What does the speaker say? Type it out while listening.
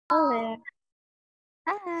Hello.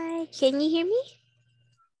 Hi. Can you hear me?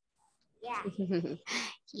 Yeah.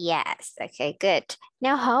 Yes. Okay, good.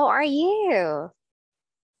 Now, how are you?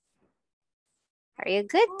 Are you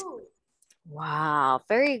good? Ooh. Wow,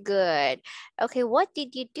 very good. Okay, what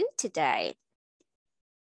did you do today?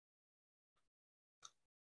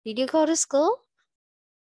 Did you go to school?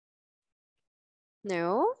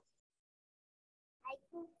 No? I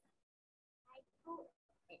cook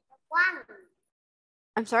one.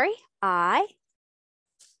 I'm sorry?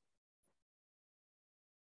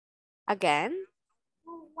 Again?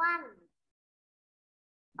 One.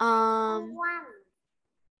 Um, One.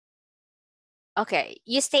 okay.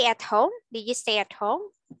 You stay at home? Did you stay at home?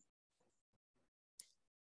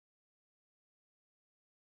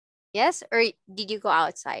 Yes? Or did you go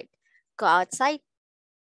outside? Go outside?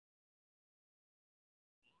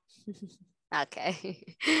 Okay.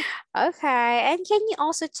 Okay. And can you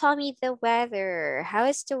also tell me the weather? How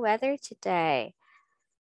is the weather today?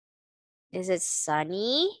 Is it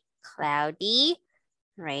sunny, cloudy,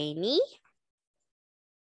 rainy?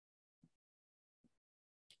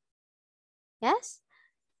 Yes?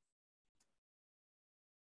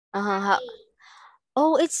 Uh-huh.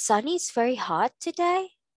 Oh, it's sunny. It's very hot today.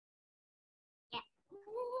 Yeah.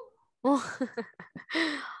 Oh,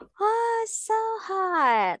 oh, so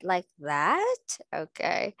hot. Like that?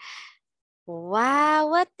 Okay. Wow,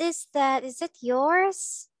 what is that? Is it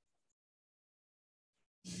yours?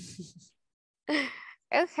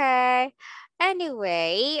 Okay.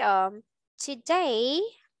 Anyway, today,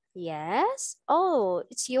 yes. Oh,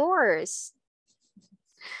 it's yours.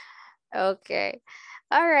 Okay.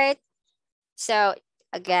 All right. So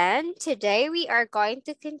again, today we are going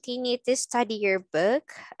to continue to study your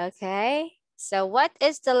book. Okay. So what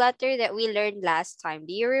is the letter that we learned last time?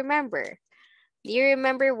 Do you remember? Do you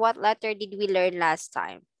remember what letter did we learn last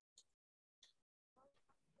time?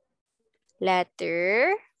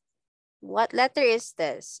 Letter. What letter is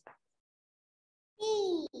this?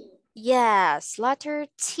 T. Yes, letter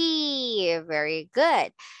T. Very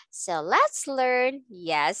good. So let's learn,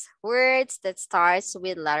 yes, words that starts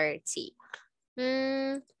with letter T.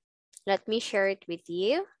 Let me share it with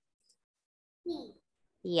you. T.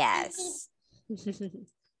 Yes.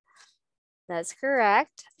 That's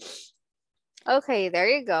correct. Okay, there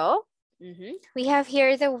you go. We have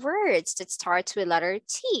here the words that starts with letter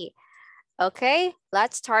T. Okay,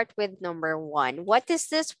 let's start with number 1. What is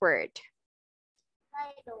this word?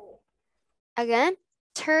 Turtle. Again,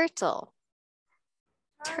 turtle.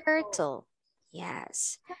 Turtle.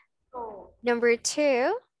 Yes. Turtle. Number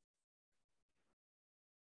 2.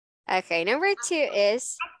 Okay, number 2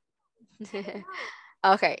 is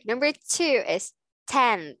okay, number 2 is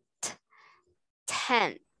tent.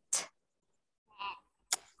 Tent.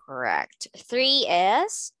 Correct. 3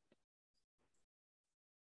 is,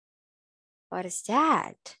 what is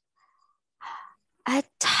that? A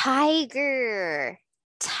tiger.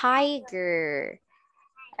 Tiger.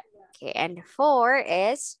 Okay, and 4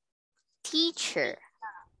 is teacher.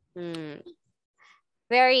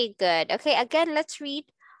 Very good. Okay, again, let's read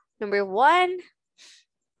number 1,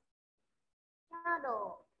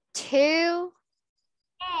 Turtle. 2,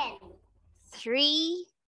 N. 3.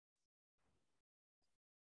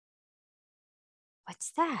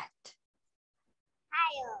 What's that?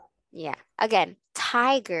 Tire. Yeah, again,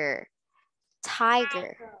 tiger.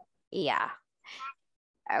 Tiger. Yeah.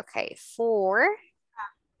 Okay, 4.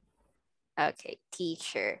 Okay,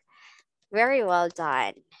 teacher. Very well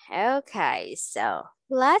done. Okay, so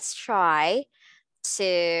let's try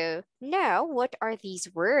to know what are these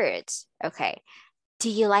words. Okay, do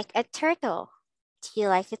you like a turtle? Do you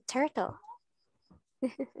like a turtle?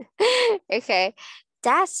 Okay,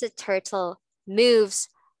 does the turtle moves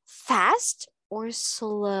fast or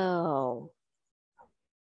slow?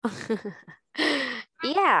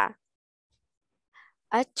 Yeah,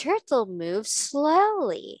 a turtle moves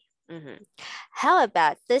slowly. How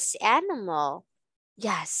about this animal?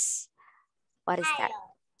 Yes. What is that?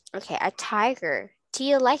 Okay, a tiger. Do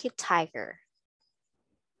you like a tiger?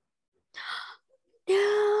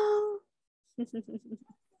 No.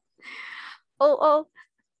 Oh,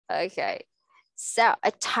 okay. So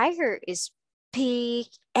a tiger is big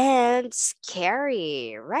and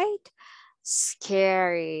scary, right?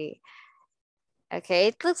 Scary. Okay,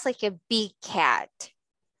 it looks like a big cat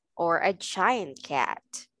or a giant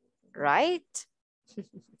cat, right?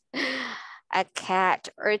 A cat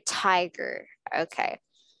or a tiger. Okay.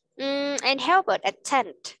 And how about a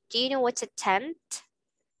tent? Do you know what's a tent?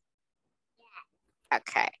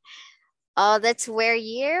 Okay. Oh, that's where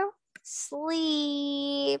you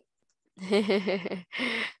sleep.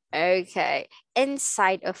 Okay,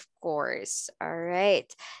 inside, of course. All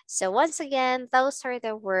right. So once again, those are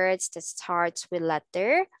the words that starts with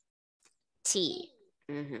letter T.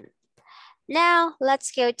 Mhm. Now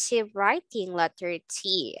let's go to writing letter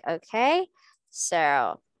T. Okay.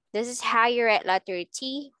 So this is how you write letter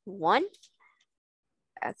T. One.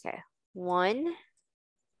 Okay. One,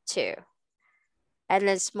 two. And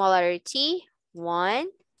then small letter T.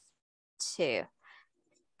 One, two.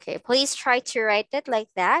 Okay, please try to write it like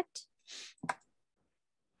that.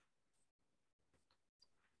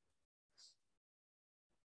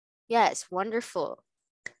 Yes, wonderful.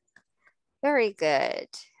 Very good.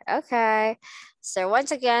 Okay. So once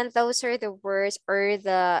again, those are the words or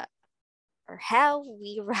how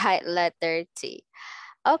we write letter T.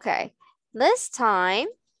 Okay. This time,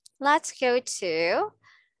 let's go to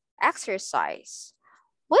exercise.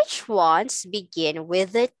 Which ones begin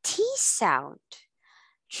with the T sound?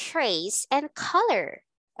 Trace and color.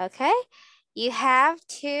 Okay? You have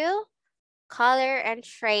to color and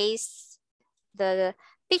trace the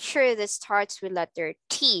picture that starts with letter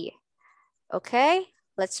T. Okay,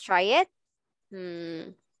 let's try it.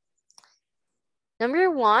 Number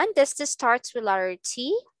one, does this starts with letter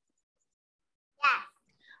T? Yes.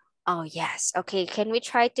 Oh, yes. Okay, can we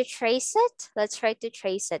try to trace it? Let's try to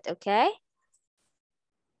trace it, okay?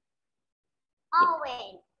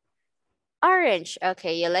 Orange. Orange.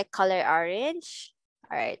 Okay, you like color orange?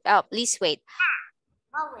 All right. Oh, please wait.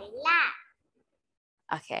 Orange là.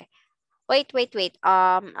 Okay. Wait.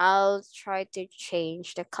 I'll try to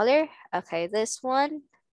change the color. Okay, this one.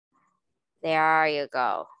 There you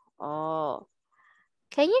go. Oh.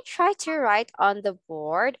 Can you try to write on the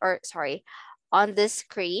board or sorry, on the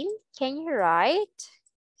screen? Can you write?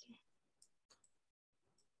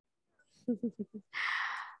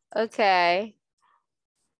 Okay.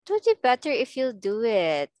 It would be better if you do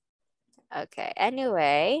it. Okay.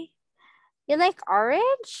 Anyway, you like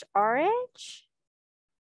orange? Orange?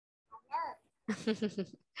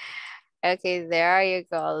 Okay, there you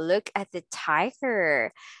go. Look at the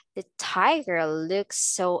tiger. The tiger looks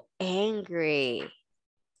so angry,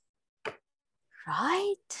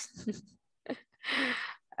 right?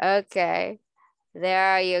 Okay,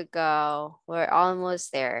 there you go. We're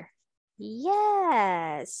almost there.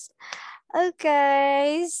 Yes.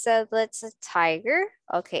 Okay, so that's a tiger.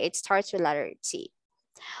 Okay, it starts with letter T.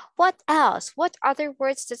 What else? What other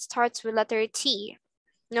words that starts with letter T?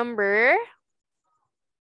 Number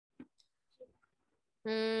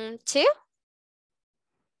two?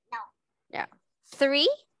 No. Yeah. Three?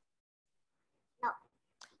 No.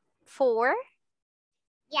 Four?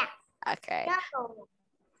 Yes. Okay. Turtle.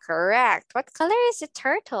 Correct. What color is the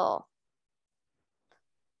turtle?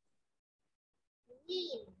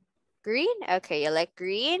 Green. Green? Okay, you like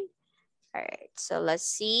green? All right, so let's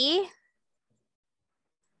see.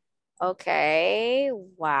 Okay,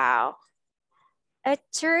 wow. A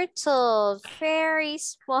turtle, very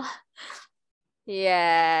small.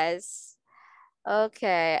 Yes.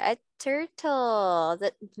 Okay, a turtle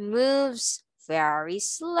that moves very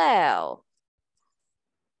slow.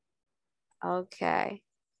 Okay.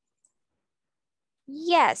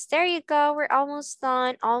 Yes, there you go. We're almost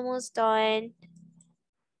done. Almost done.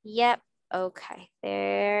 Yep. Okay.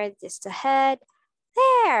 There. Just ahead.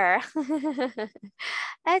 There.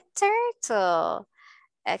 A turtle.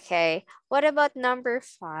 Okay. What about number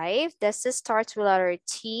 5? Does this start with letter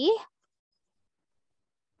T?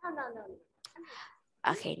 No.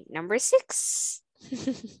 Okay. Number 6.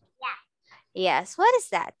 Yeah. Yes. What is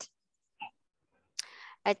that?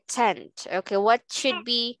 A tent. Okay. What should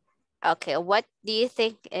be? Okay. What do you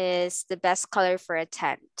think is the best color for a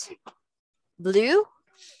tent? Blue?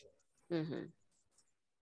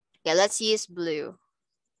 Yeah, let's use blue.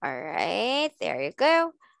 All right, there you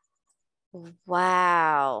go.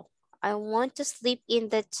 Wow, I want to sleep in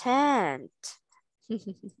the tent.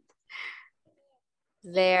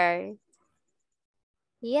 There.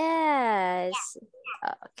 Yes.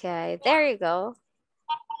 Okay, there you go.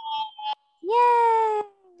 Yay!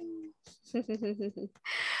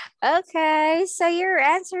 Okay, so your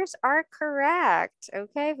answers are correct.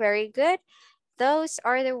 Okay, very good. Those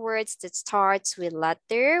are the words that starts with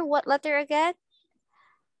letter. What letter again?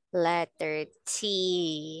 Letter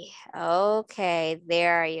T. Okay,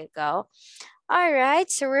 there you go. All right,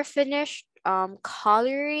 so we're finished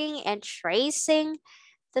coloring and tracing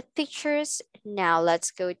the pictures. Now let's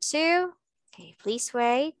go to, okay, please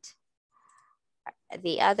wait.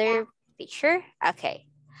 The other picture. Okay,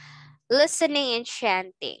 listening and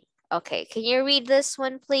chanting. Okay, can you read this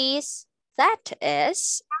one, please? That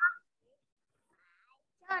is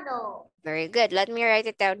Turtle. very good. Let me write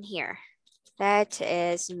it down here. That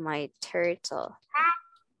is my turtle.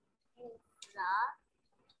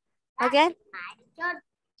 Again? That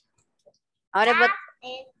What about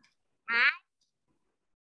is my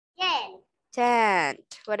tent.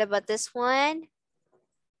 tent? What about this one?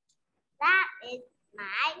 That is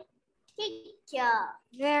my teacher.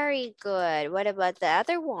 Very good. What about the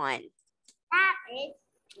other one? That is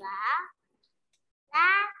my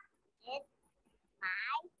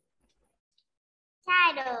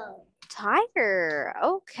title. Tiger.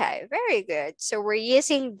 Okay, very good. So we're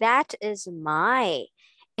using that is my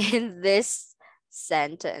in this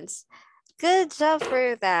sentence. Good job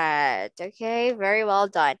for that. Okay, very well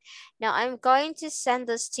done. Now I'm going to send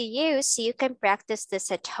this to you so you can practice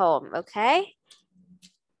this at home, okay?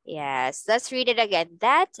 Yes, let's read it again.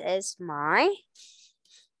 That is my.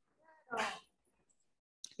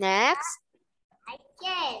 Next.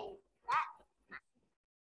 Again, that's my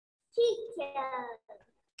teacher.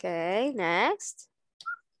 Okay, next.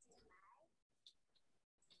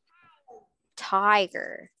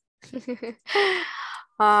 Tiger.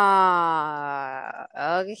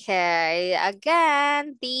 Okay.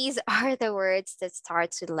 Again, these are the words that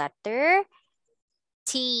starts with letter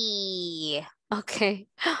T. Okay.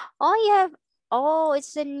 Oh, you have, oh,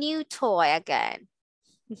 it's a new toy again.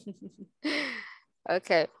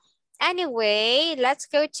 Okay. Anyway, let's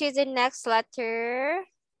go to the next letter.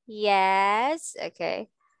 Yes. Okay.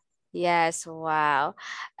 Yes. Wow.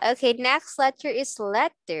 Okay. Next letter is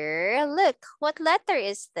letter. Look, what letter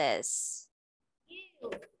is this?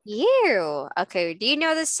 U. Okay. Do you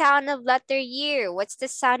know the sound of letter U? What's the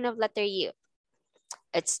sound of letter U?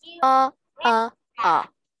 It's uh.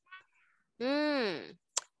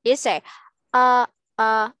 You say uh.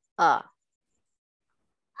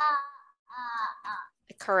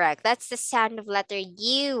 Correct. That's the sound of letter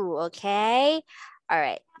U. Okay. All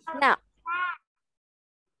right. Now.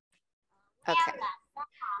 Okay.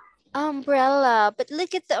 Umbrella. But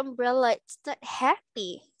look at the umbrella. It's not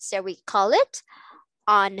happy. So we call it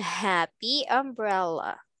unhappy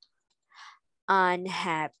umbrella.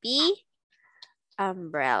 Unhappy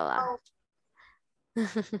umbrella.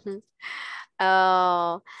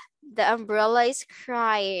 Oh, the umbrella is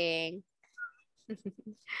crying.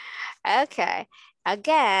 Okay.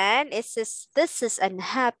 Again, this is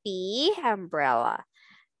unhappy umbrella.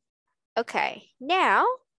 Okay. Now,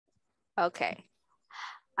 okay.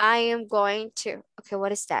 I am going to, okay,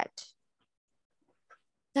 what is that?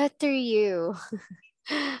 Letter U.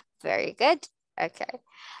 Very good. Okay.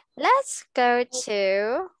 Let's go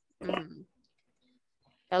to,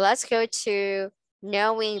 let's go to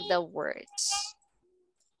knowing the words.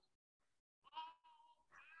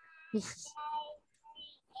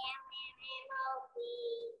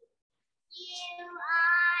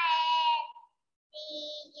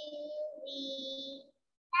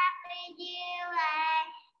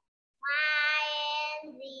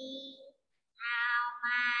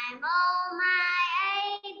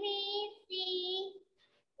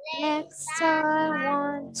 Next I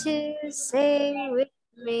want to sing with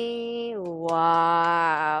me.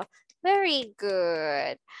 Wow. Very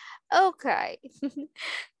good. Okay.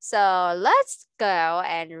 So let's go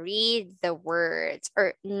and read the words.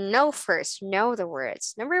 Or no, first, know the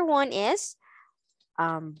words. Number one is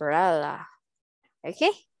umbrella.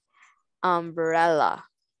 Okay? Umbrella.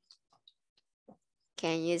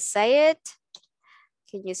 Can you say it?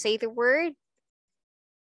 Can you say the word?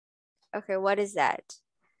 Okay, what is that?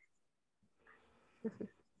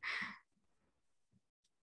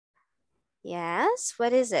 Yes,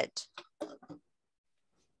 what is it?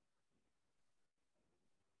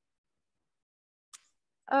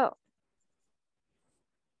 Oh.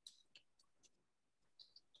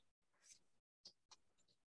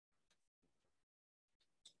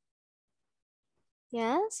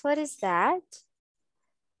 Yes, what is that?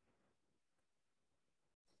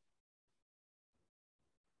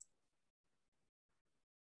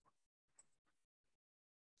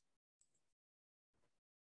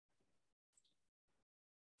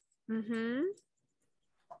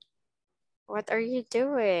 What are you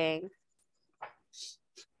doing?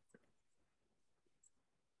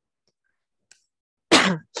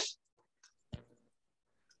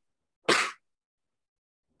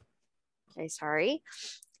 Okay, sorry.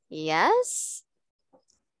 Yes.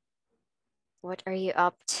 What are you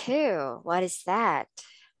up to? What is that?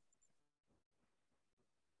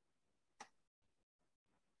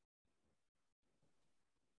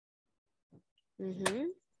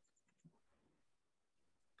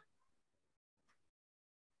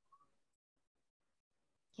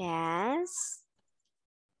 Yes.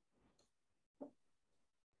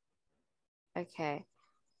 Okay.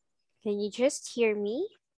 Can you just hear me?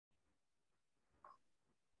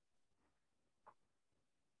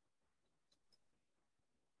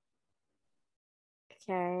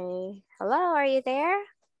 Okay. Hello, are you there?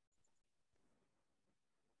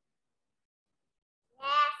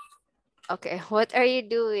 Yes. Okay, what are you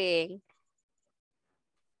doing?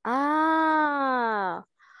 Ah,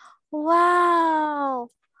 wow.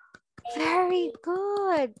 Very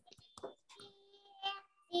good.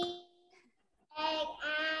 C H-I-J-K-L-M-O-P-Q-R-S-T-U-V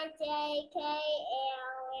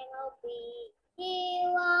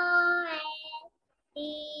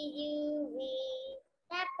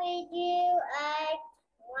W-X-Y-and-Z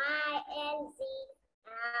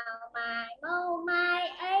my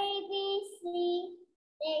ABC.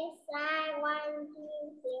 Next I want you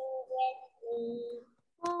to sing with me.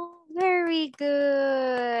 Oh, very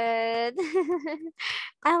good.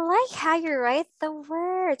 I like how you write the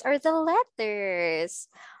words or the letters.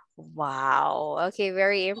 Wow. Okay,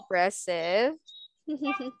 very impressive.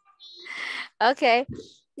 Okay,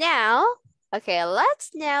 now, okay,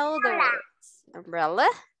 let's know the words. Umbrella.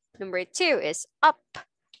 Number 2 is up,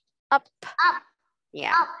 up. Up,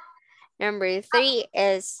 Yeah. up. Number 3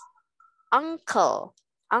 is uncle,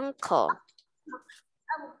 uncle.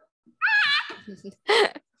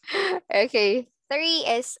 Okay, 3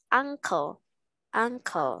 is uncle,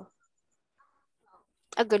 uncle.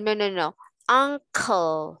 Oh, good. No, no, no.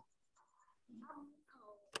 Uncle.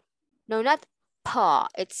 No, not paw.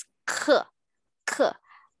 It's k, k.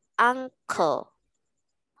 Uncle.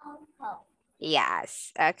 Uncle.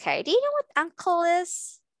 Yes. Okay. Do you know what uncle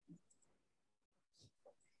is?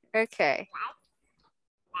 Okay.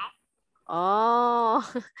 Oh,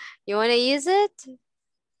 you want to use it?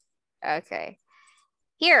 Okay.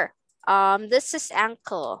 Here. This is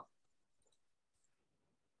uncle.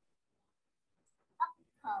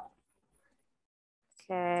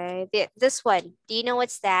 Okay. This one. Do you know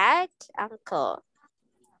what's that? Uncle.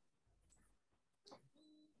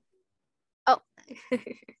 Oh.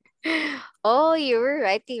 Oh, you were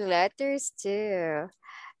writing letters too.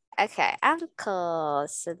 Okay, uncle.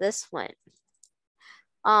 So this one.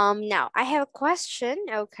 Now I have a question.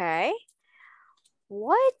 Okay.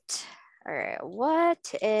 What? All right.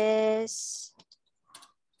 What is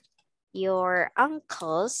your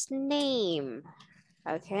uncle's name?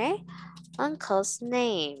 Okay. Uncle's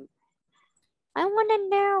name. I want to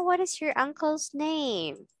know what is your uncle's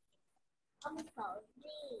name? Uncle.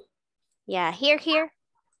 Yeah, here.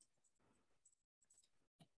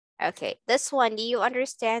 Okay, this one, do you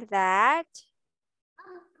understand that?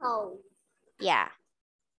 Uncle. Yeah.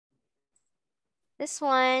 This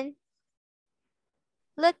one.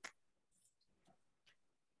 Look.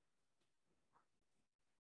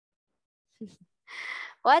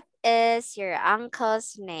 What is your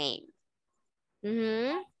uncle's name?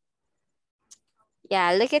 Mm-hmm.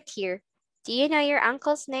 Yeah, look at here. Do you know your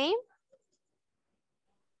uncle's name?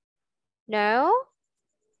 No?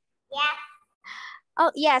 Yes.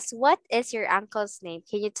 Oh, yes. What is your uncle's name?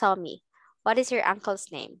 Can you tell me? What is your uncle's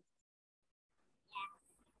name?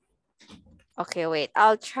 Okay, wait.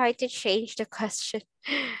 I'll try to change the question.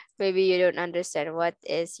 Maybe you don't understand. What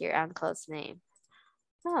is your uncle's name?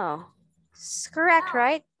 Oh, it's correct,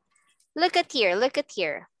 right? Look at here. Look at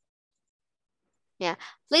here. Yeah.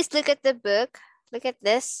 Please look at the book. Look at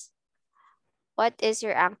this. What is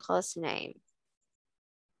your uncle's name?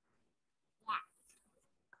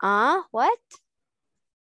 What?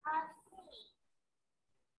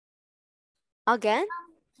 Again?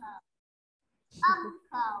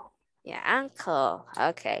 Uncle. Yeah, uncle.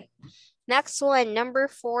 Okay. Next one, number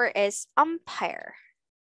 4 is umpire.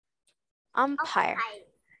 Umpire.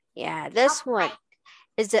 Yeah, this one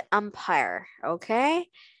is the umpire. Okay.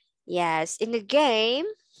 Yes, in the game,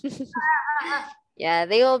 yeah,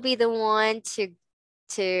 they will be the one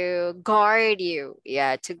to guard you.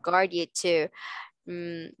 Yeah, to guard you to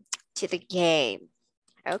the game.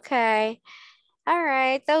 Okay. All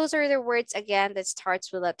right. Those are the words again that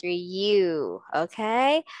starts with letter U.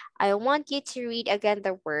 Okay. I want you to read again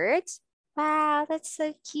the words. Wow, that's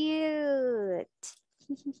so cute.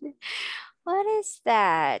 What is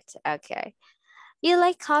that? Okay. You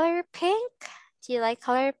like color pink? Do you like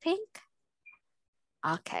color pink?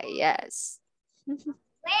 Okay, yes.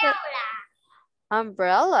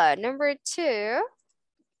 Umbrella. Number 2.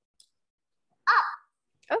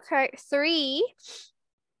 Okay, 3.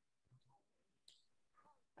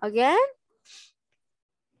 Again?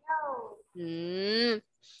 No.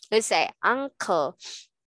 Let's say uncle.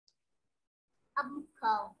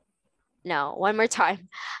 Uncle. No, one more time.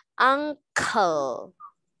 Uncle.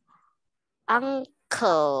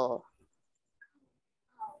 Uncle.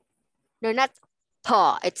 No, not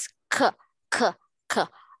paw. It's k, k, k.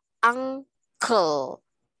 Uncle.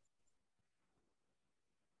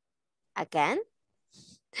 Again.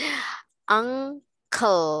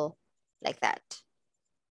 Uncle. Like that.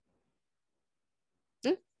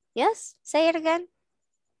 Yes, say it again.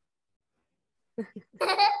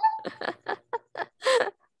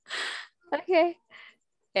 Okay.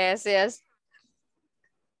 Yes, yes.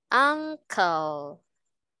 Uncle.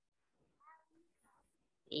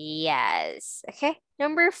 Yes. Okay.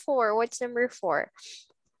 Number 4. What's number 4?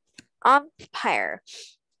 Umpire.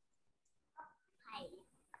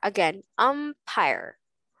 Again, umpire.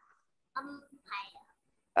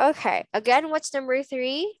 Okay. Again, what's number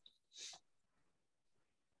 3?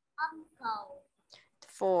 Uncle.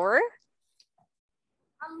 4.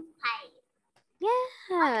 Umpire.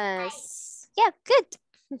 Yes. Yeah, good.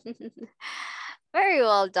 Very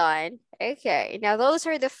well done. Okay. Now those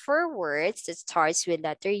are the 4 words that starts with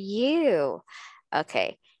letter U.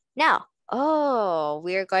 Okay. Now, oh,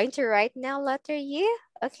 we're going to write now letter U.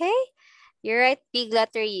 Okay. You write big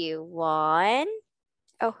letter U. 1.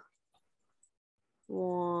 Oh.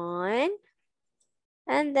 1.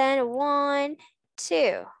 And then 1,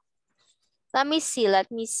 2. Let me see.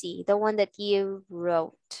 Let me see. The one that you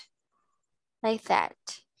wrote. Like that.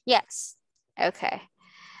 Yes. Okay.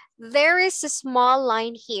 There is a small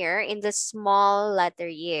line here in the small letter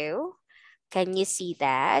U. Can you see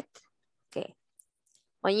that? Okay.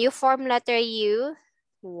 When you form letter U,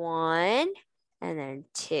 1 and then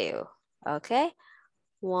 2. Okay.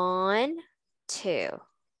 1, 2.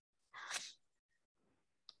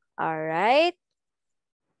 All right.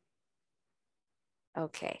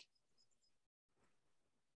 Okay.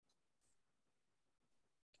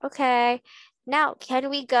 Okay. Now,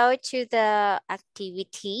 can we go to the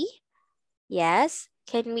activity? Yes.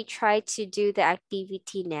 Can we try to do the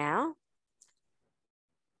activity now?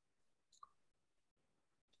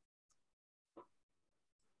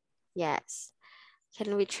 Yes.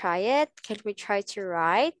 Can we try it? Can we try to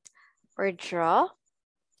write or draw?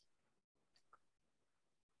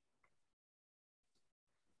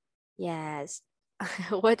 Yes.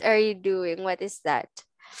 What are you doing? What is that?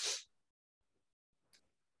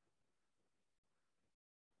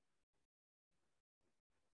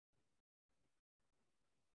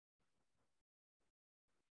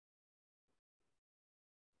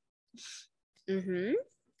 Mm-hmm.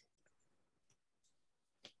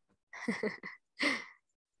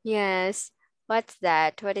 Yes. What's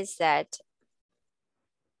that? What is that?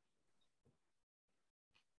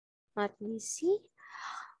 Let me see.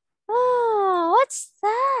 Oh, what's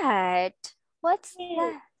that? What's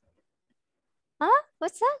that? Huh?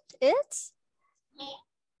 What's that? It's?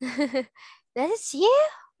 That is you?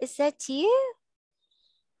 Is that you?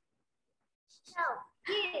 No,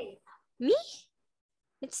 you. Me?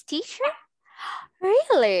 It's teacher?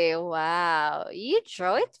 Really? Wow. You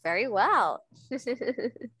draw it very well.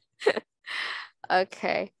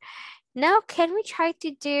 Okay. Now, can we try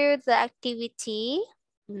to do the activity?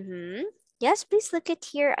 Yes, please look at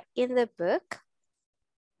here in the book.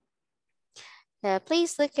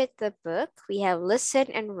 Please look at the book. We have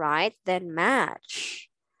listen and write, then match.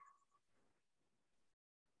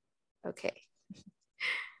 Okay.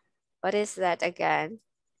 What is that again?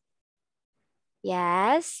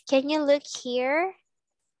 Yes. Can you look here?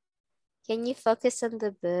 Can you focus on the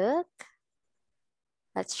book?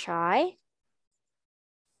 Let's try.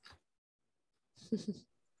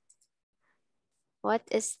 What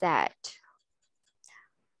is that?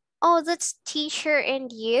 Oh, that's teacher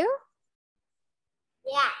and you?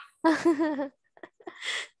 Yeah.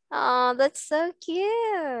 Oh, that's so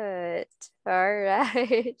cute. All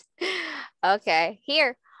right. Okay,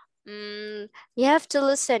 here. You have to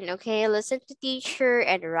listen, okay? Listen to teacher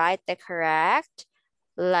and write the correct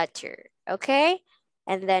letter, okay?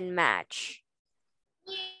 And then match.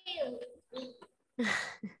 You.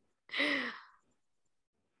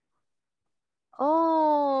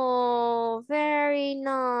 Oh, very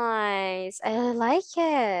nice. I like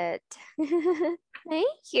it.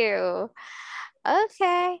 Thank you.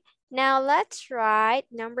 Okay, now let's write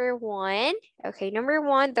number 1. Okay, number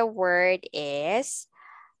 1, the word is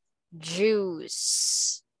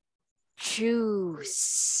juice.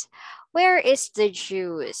 Juice. Where is the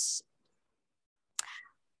juice?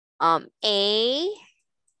 A,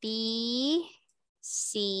 B,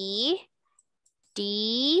 C,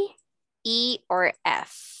 D, E, or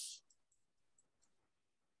F?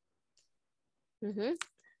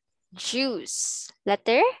 Juice.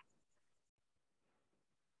 Letter?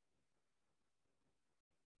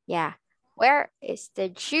 Yeah. Where is the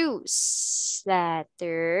juice?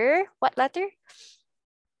 Letter. What letter?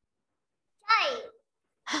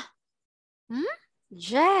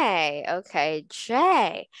 J. Okay,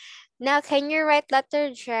 J. Now, can you write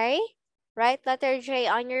letter J? Write letter J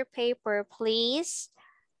on your paper, please.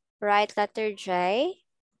 Write letter J.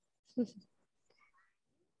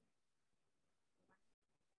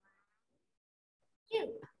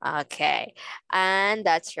 Okay, and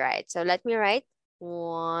that's right. So let me write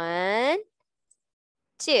 1,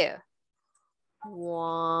 2.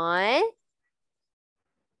 1,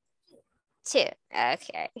 2.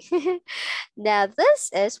 Okay. Now this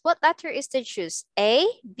is, what letter is to choose? A,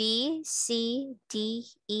 B, C, D,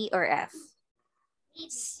 E, or F?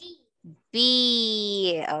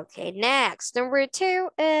 B. Okay, next. Number 2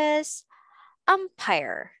 is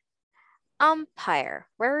umpire. Umpire.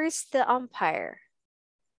 Where is the umpire?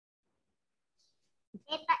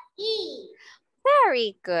 Letter E.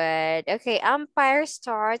 Very good. Okay, umpire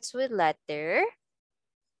starts with letter.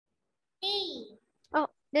 T. Oh,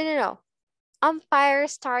 no. Umpire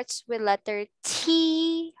starts with letter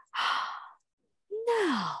T.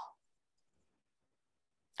 No.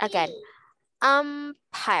 Again,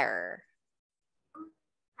 umpire.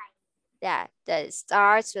 Yeah, that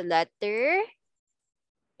starts with letter.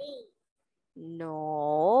 D.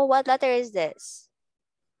 No. What letter is this?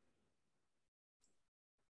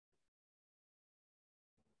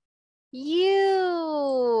 U.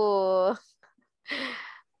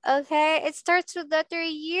 Okay, it starts with letter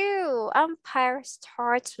U. Umpire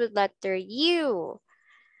starts with letter U.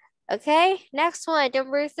 Okay, next one,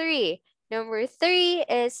 number 3. Number 3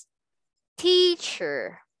 is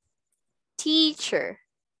teacher. Teacher.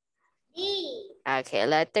 D. Okay,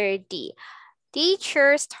 letter D.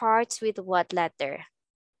 Teacher starts with what letter?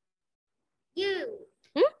 U.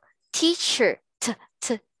 Teacher.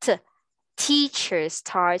 T. Teacher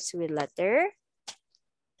starts with letter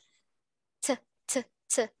T.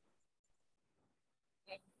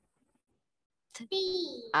 T.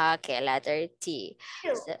 Okay, letter T.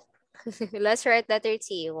 U. So, let's write letter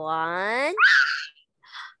T. 1,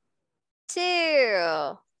 2.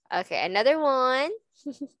 Okay, another one.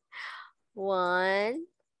 1,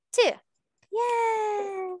 2.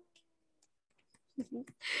 Yay!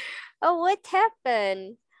 Oh, what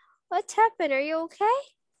happened? What happened? Are you okay?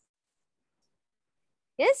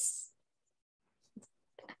 Yes?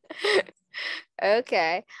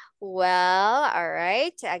 Okay. Well, all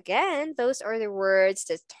right. Again, those are the words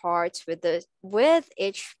that start with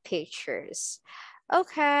each pictures.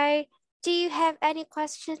 Okay. Do you have any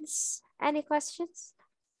questions? Any questions?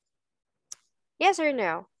 Yes or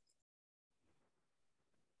no?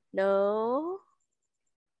 No?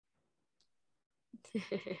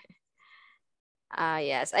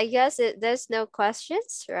 Yes. I guess there's no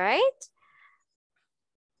questions, right?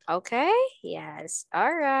 Okay. Yes.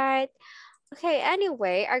 All right. Okay.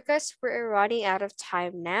 Anyway, I guess we're running out of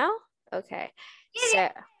time now. Okay. So,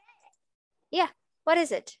 yeah. What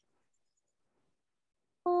is it?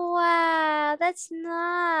 Wow, that's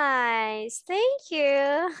nice. Thank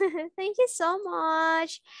you. Thank you so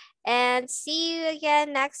much. And see you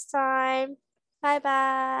again next time. Bye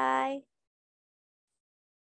bye.